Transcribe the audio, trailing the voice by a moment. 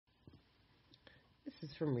This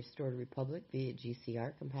is from Restored Republic via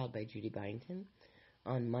GCR, compiled by Judy Byington.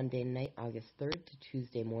 On Monday night, August 3rd to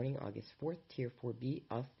Tuesday morning, August 4th, Tier 4B,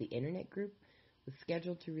 us, the Internet Group, was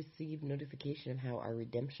scheduled to receive notification of how our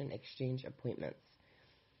redemption exchange appointments.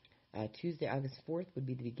 Tuesday, August 4th would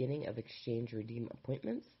be the beginning of exchange redeem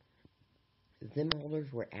appointments. Zim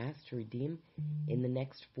holders were asked to redeem in the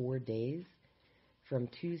next 4 days from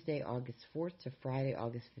Tuesday, August 4th to Friday,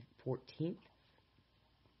 August 14th,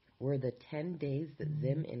 were the 10 days that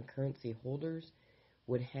Zim and currency holders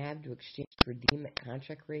would have to exchange redeem at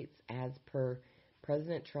contract rates as per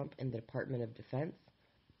President Trump and the Department of Defense.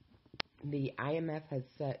 The IMF has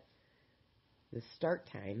set the start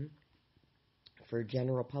time for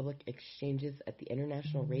general public exchanges at the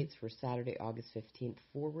international rates for Saturday, August 15th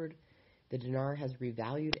forward. The dinar has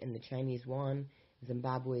revalued, and the Chinese yuan,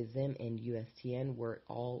 Zimbabwe Zim, and USTN were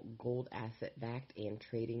all gold asset backed and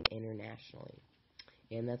trading internationally.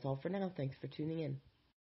 And that's all for now. Thanks for tuning in.